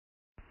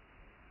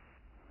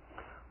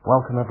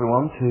Welcome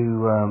everyone to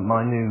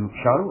my new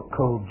show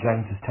called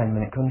James's 10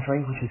 Minute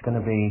Country, which is going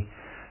to be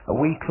a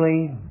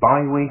weekly,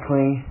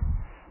 bi-weekly,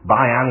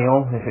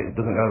 biannual, if it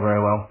doesn't go very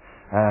well,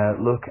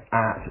 look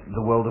at the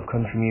world of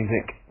country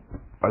music,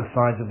 both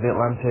sides of the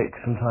Atlantic,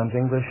 sometimes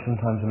English,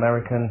 sometimes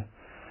American,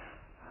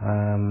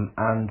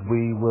 and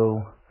we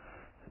will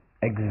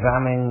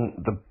examine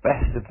the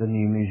best of the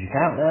new music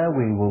out there.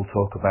 We will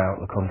talk about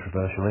the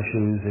controversial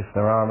issues, if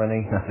there are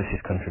any. This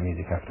is country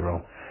music after all.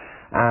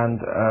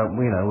 And,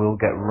 we'll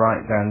get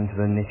right down to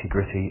the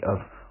nitty-gritty of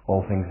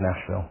all things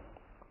Nashville.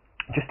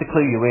 Just to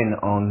clue you in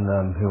on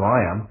who I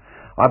am,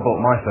 I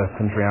bought my first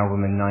country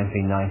album in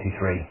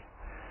 1993.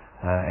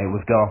 It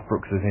was Garth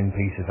Brooks' In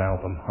Pieces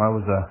album. I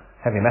was a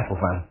heavy metal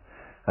fan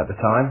at the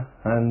time,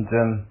 and,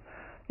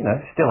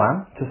 still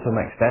am to some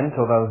extent,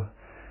 although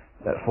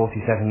at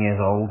 47 years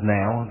old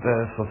now,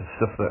 the sort of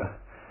stuff that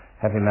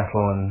heavy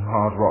metal and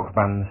hard rock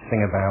bands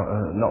sing about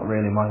are not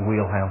really my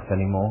wheelhouse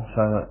anymore,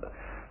 so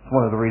it's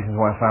one of the reasons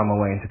why I found my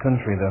way into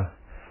country.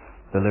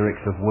 The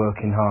lyrics of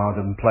working hard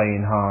and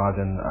playing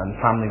hard and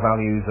family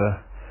values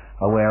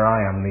are where I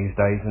am these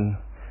days, and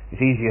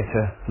it's easier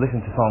to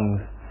listen to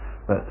songs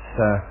that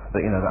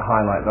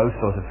highlight those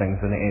sorts of things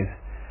than it is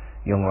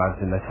young lads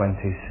in their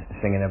 20s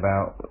singing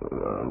about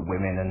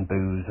women and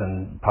booze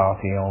and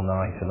party all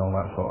night and all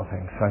that sort of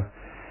thing. So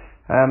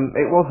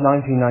it was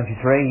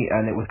 1993,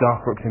 and it was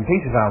Garth Brooks' In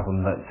Pieces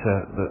album that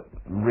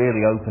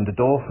really opened a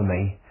door for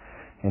me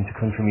into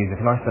country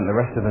music, and I spent the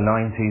rest of the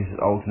 90s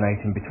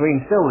alternating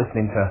between still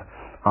listening to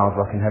hard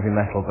rock and heavy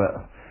metal, but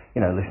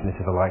listening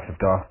to the likes of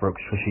Garth Brooks,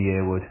 Trisha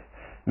Yearwood,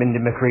 Mindy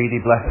McCready,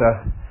 bless her,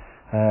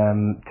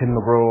 Tim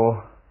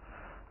McGraw,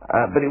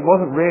 but it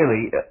wasn't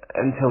really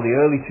until the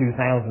early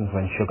 2000s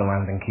when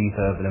Sugarland and Keith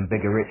Urban and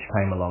Bigger Rich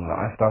came along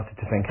that I started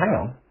to think,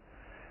 hang on,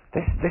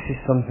 this is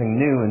something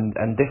new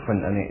and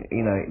different, and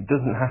it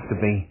doesn't have to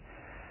be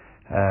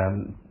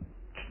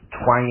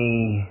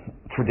twangy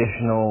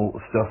traditional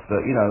stuff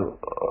that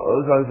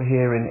us over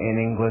here in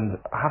England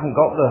haven't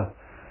got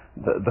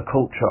the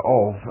culture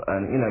of,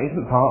 and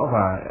isn't part of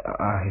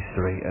our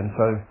history. And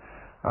so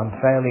I'm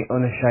fairly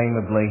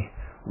unashamedly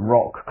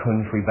rock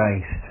country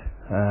based.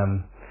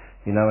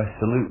 I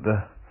salute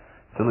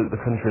the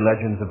country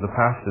legends of the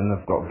past, and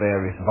I've got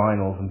various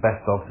vinyls and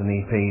best ofs and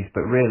EPs,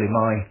 but really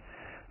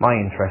my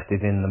interest is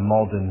in the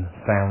modern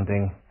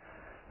sounding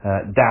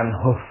Dan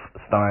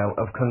Huff style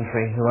of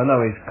country, who I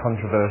know is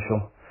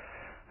controversial.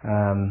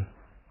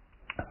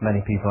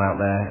 Many people out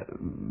there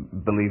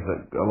believe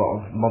that a lot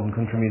of modern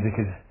country music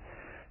is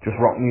just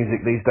rock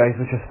music these days,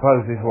 which I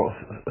suppose is what's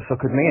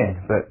suckered me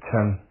in. But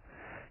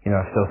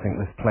I still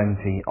think there's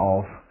plenty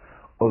of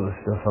other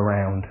stuff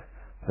around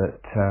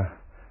that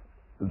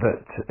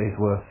is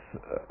worth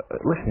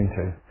listening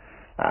to.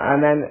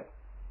 And then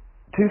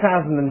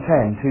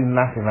 2010, two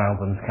massive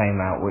albums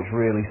came out which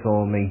really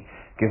saw me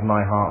give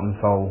my heart and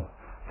soul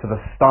to the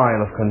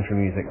style of country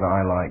music that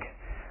I like.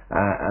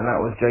 And that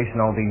was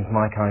Jason Aldean's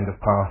My Kind of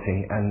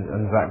Party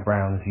and Zac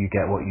Brown's You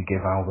Get What You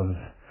Give albums.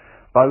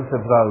 Both of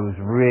those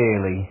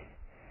really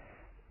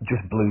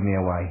just blew me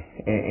away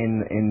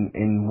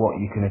in what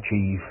you can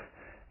achieve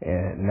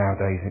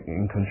nowadays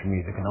in country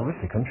music. And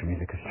obviously country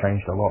music has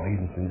changed a lot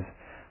even since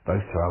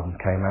those two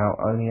albums came out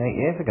only 8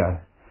 years ago.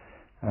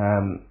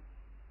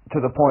 To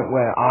the point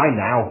where I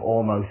now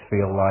almost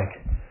feel like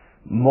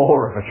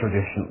more of a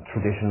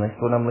traditionalist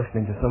when I'm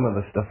listening to some of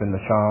the stuff in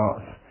the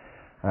charts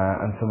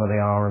and some of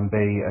the R&B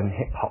and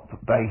hip-hop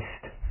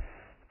based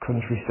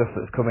country stuff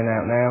that's coming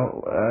out now,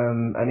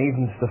 and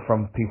even stuff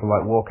from people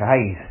like Walker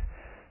Hayes.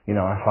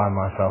 I find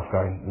myself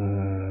going,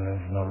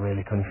 this is not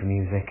really country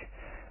music.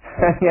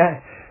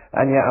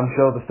 and yet I'm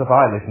sure the stuff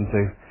I listen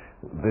to,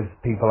 there's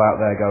people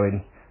out there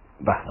going,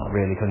 that's not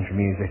really country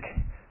music.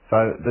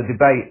 So the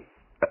debate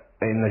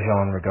in the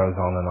genre goes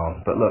on and on.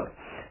 But look,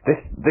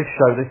 this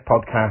show, this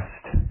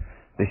podcast,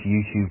 this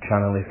YouTube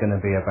channel is going to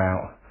be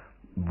about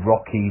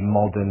rocky,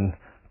 modern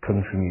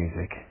country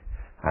music.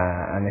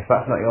 And if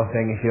that's not your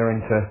thing, if you're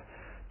into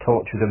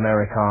tortured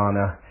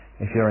Americana,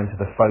 if you're into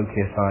the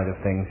folkier side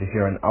of things, if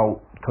you're an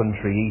alt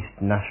country,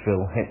 East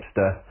Nashville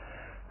hipster,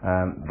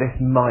 this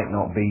might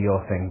not be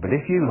your thing. But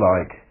if you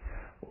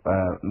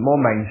like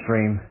more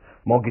mainstream,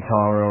 more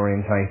guitar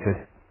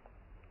orientated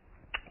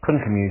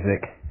country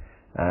music,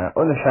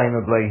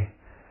 unashamedly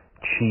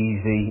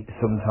cheesy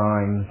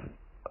sometimes,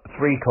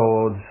 3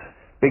 chords,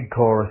 big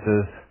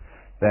choruses,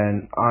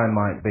 then I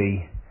might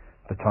be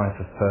the type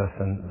of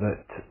person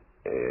that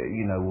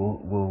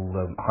will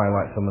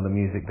highlight some of the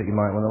music that you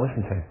might want to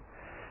listen to.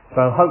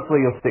 So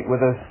hopefully you'll stick with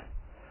us.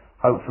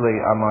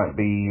 Hopefully I might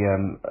be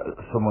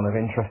someone of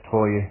interest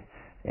for you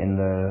in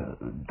the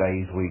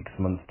days, weeks,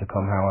 months to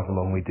come, however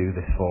long we do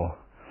this for.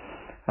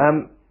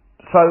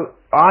 So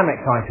I'm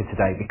excited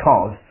today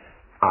because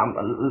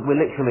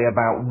we're literally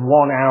about 1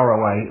 hour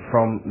away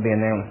from the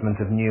announcement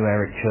of new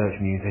Eric Church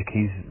music.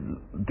 He's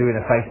doing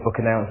a Facebook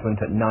announcement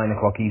at 9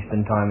 o'clock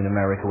Eastern Time in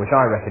America, which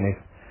I reckon is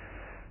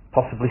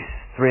possibly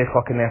 3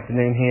 o'clock in the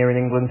afternoon here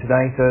in England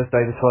today,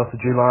 Thursday the 12th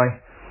of July.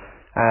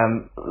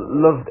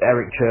 Loved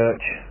Eric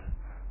Church.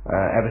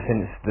 Ever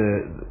since the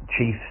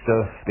Chief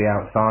stuff, The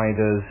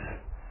Outsiders,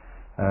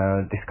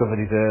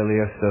 discovered his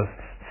earlier stuff.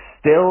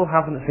 Still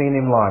haven't seen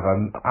him live.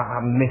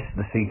 I missed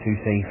the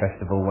C2C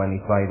festival when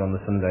he played on the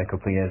Sunday a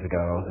couple of years ago.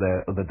 I was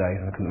there other days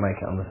and I couldn't make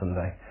it on the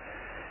Sunday.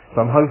 So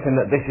I'm hoping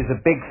that this is a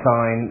big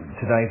sign,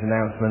 today's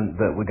announcement,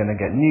 that we're going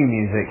to get new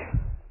music,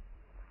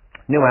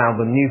 new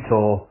album, new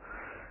tour.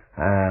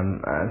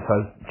 And so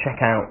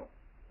check out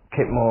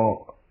Kip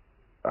Moore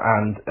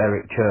and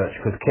Eric Church,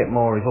 because Kip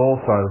Moore is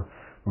also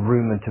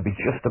rumoured to be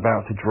just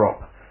about to drop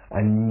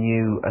a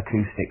new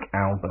acoustic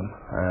album.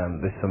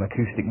 There's some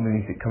acoustic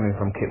music coming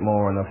from Kip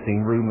Moore, and I've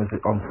seen rumours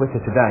on Twitter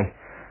today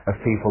of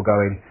people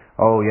going,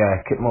 oh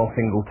yeah, Kip Moore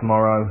single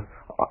tomorrow,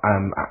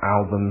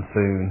 album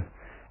soon.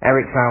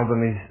 Eric's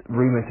album is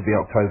rumoured to be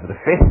October the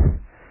 5th,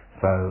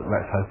 so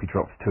let's hope he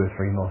drops 2 or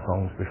 3 more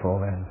songs before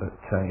then. But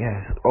yeah,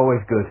 it's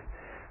always good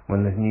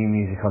when there's new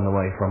music on the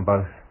way from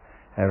both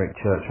Eric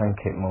Church and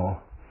Kip Moore.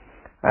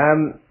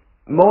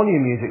 More new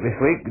music this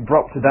week,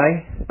 dropped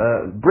today.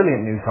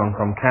 Brilliant new song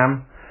from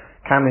Cam.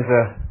 Cam is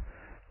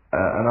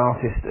an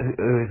artist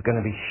who is going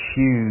to be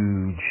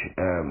huge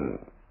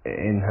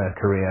in her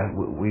career.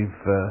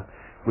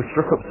 We've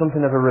struck up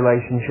something of a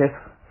relationship.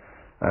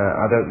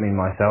 I don't mean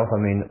myself, I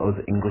mean us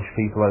English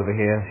people over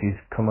here. She's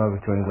come over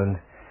to England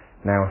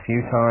now a few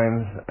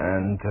times,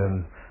 and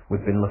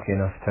we've been lucky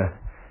enough to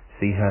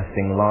see her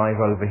sing live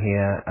over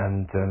here,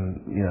 and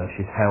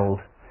she's held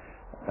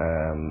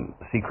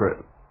secret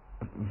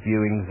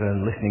viewings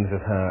and listenings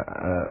of her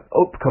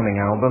upcoming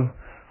album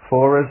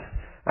for us.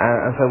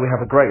 And so we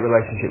have a great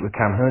relationship with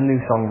Cam. Her new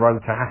song,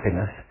 Road to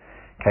Happiness,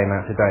 came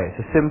out today.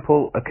 It's a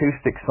simple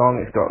acoustic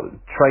song. It's got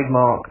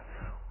trademark,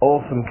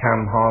 awesome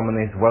Cam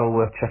harmonies, well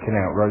worth checking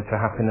out. Road to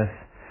Happiness,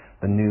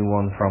 the new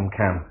one from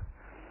Cam.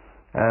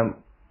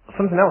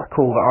 Something else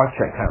cool that I've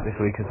checked out this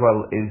week as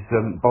well is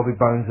Bobby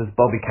Bones'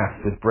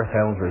 Bobbycast with Brett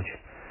Eldridge.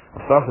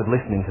 I've started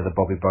listening to the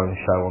Bobby Bones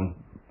show on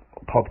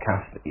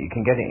podcast. You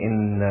can get it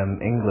in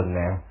England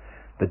now,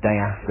 the day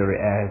after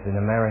it airs in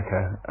America,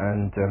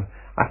 and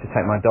I have to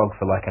take my dog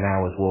for like an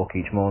hour's walk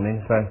each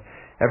morning, so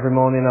every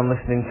morning I'm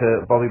listening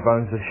to Bobby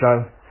Bones'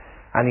 show,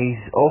 and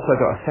he's also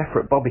got a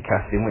separate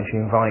Bobbycast in which he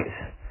invites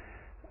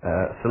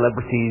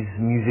celebrities,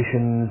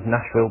 musicians,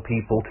 Nashville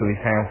people to his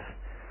house,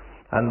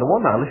 and the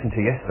one that I listened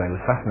to yesterday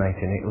was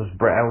fascinating. It was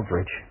Brett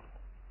Eldridge,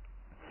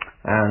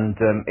 and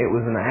it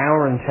was an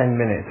hour and 10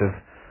 minutes of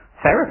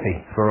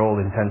therapy for all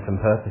intents and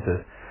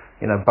purposes.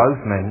 Both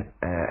men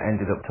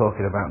ended up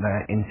talking about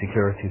their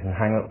insecurities and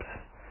hang-ups,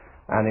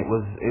 and it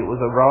was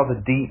a rather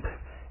deep,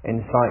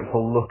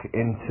 insightful look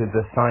into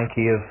the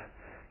psyche of,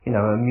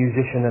 a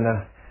musician and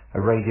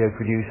a radio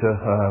producer,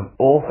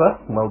 author.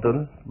 Well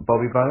done,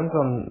 Bobby Bones,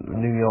 on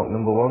New York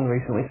 #1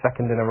 recently,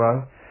 2nd in a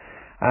row,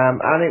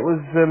 and it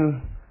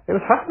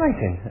was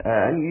fascinating.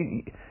 And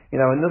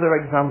another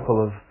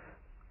example of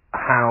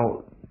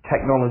how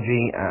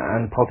technology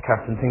and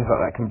podcasts and things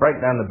like that can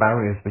break down the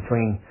barriers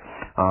between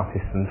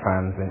artists and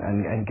fans,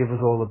 and give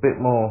us all a bit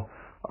more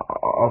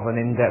of an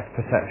in-depth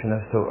perception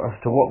as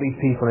to what these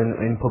people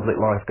in public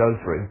life go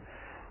through,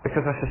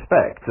 because I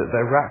suspect that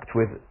they're racked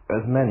with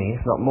as many,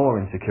 if not more,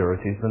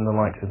 insecurities than the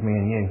likes of me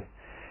and you.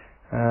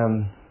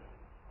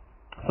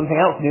 Something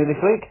else new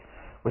this week,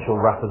 which will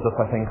wrap us up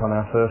I think on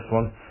our first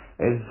one,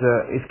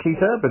 is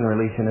Keith Urban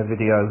releasing a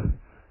video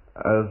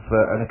of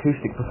an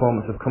acoustic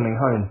performance of Coming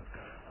Home,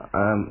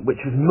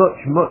 which was much,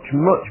 much,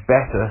 much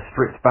better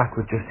stripped back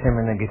with just him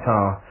and a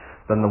guitar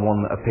than the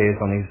one that appears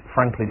on his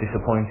frankly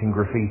disappointing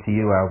Graffiti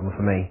You album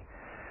for me.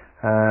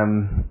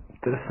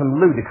 There's some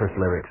ludicrous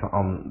lyrics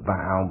on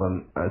that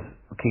album as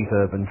Keith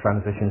Urban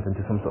transitions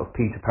into some sort of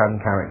Peter Pan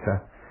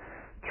character,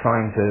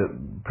 trying to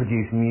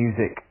produce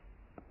music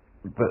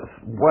that's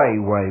way,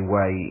 way,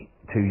 way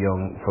too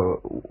young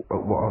for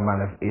what a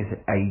man of his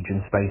age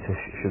and status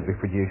should be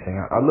producing.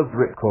 I loved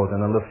Ripcord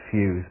and I loved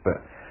Fuse, but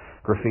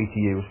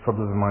Graffiti You was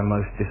probably my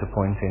most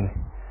disappointing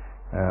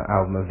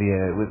album of the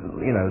year, with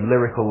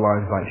lyrical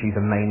lines like "she's a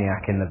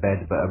maniac in the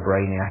bed but a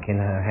brainiac in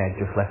her head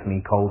just left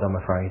me cold, I'm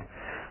afraid."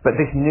 But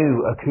this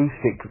new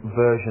acoustic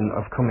version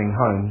of Coming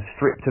Home,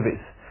 stripped of its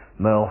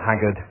Merle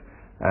Haggard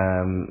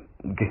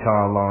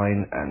guitar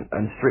line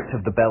and stripped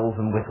of the bells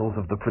and whistles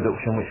of the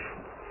production, which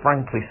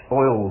frankly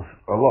spoils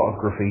a lot of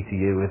Graffiti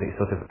You with its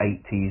sort of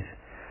 80s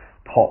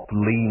pop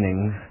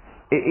leanings,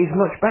 it is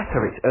much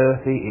better. It's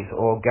earthy, it's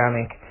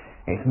organic,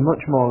 it's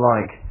much more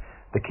like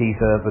the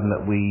Keith Urban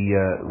that we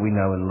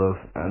know and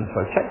love. And so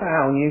check that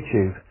out on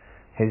YouTube.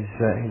 His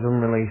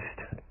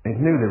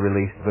newly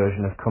released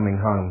version of Coming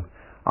Home.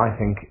 I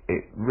think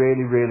it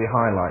really, really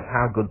highlights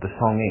how good the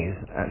song is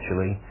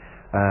actually,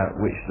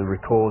 which the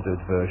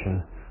recorded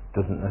version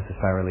doesn't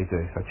necessarily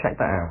do. So check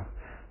that out.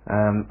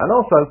 And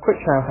also, quick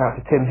shout out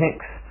to Tim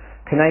Hicks,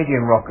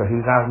 Canadian rocker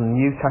whose album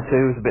New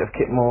Tattoo is a bit of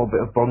Kip Moore, a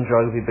bit of Bon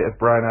Jovi, a bit of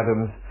Bryan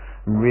Adams.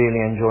 I'm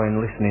really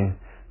enjoying listening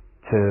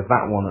to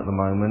that one at the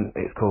moment.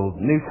 It's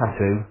called New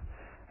Tattoo.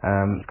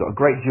 It's got a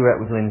great duet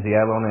with Lindsay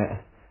Ell on it,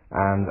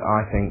 and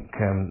I think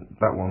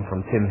that one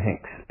from Tim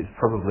Hicks is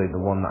probably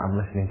the one that I'm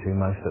listening to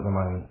most at the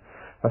moment.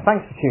 So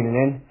thanks for tuning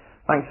in.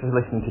 Thanks for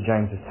listening to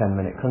James's 10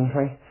 Minute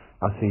Country.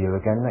 I'll see you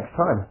again next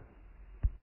time.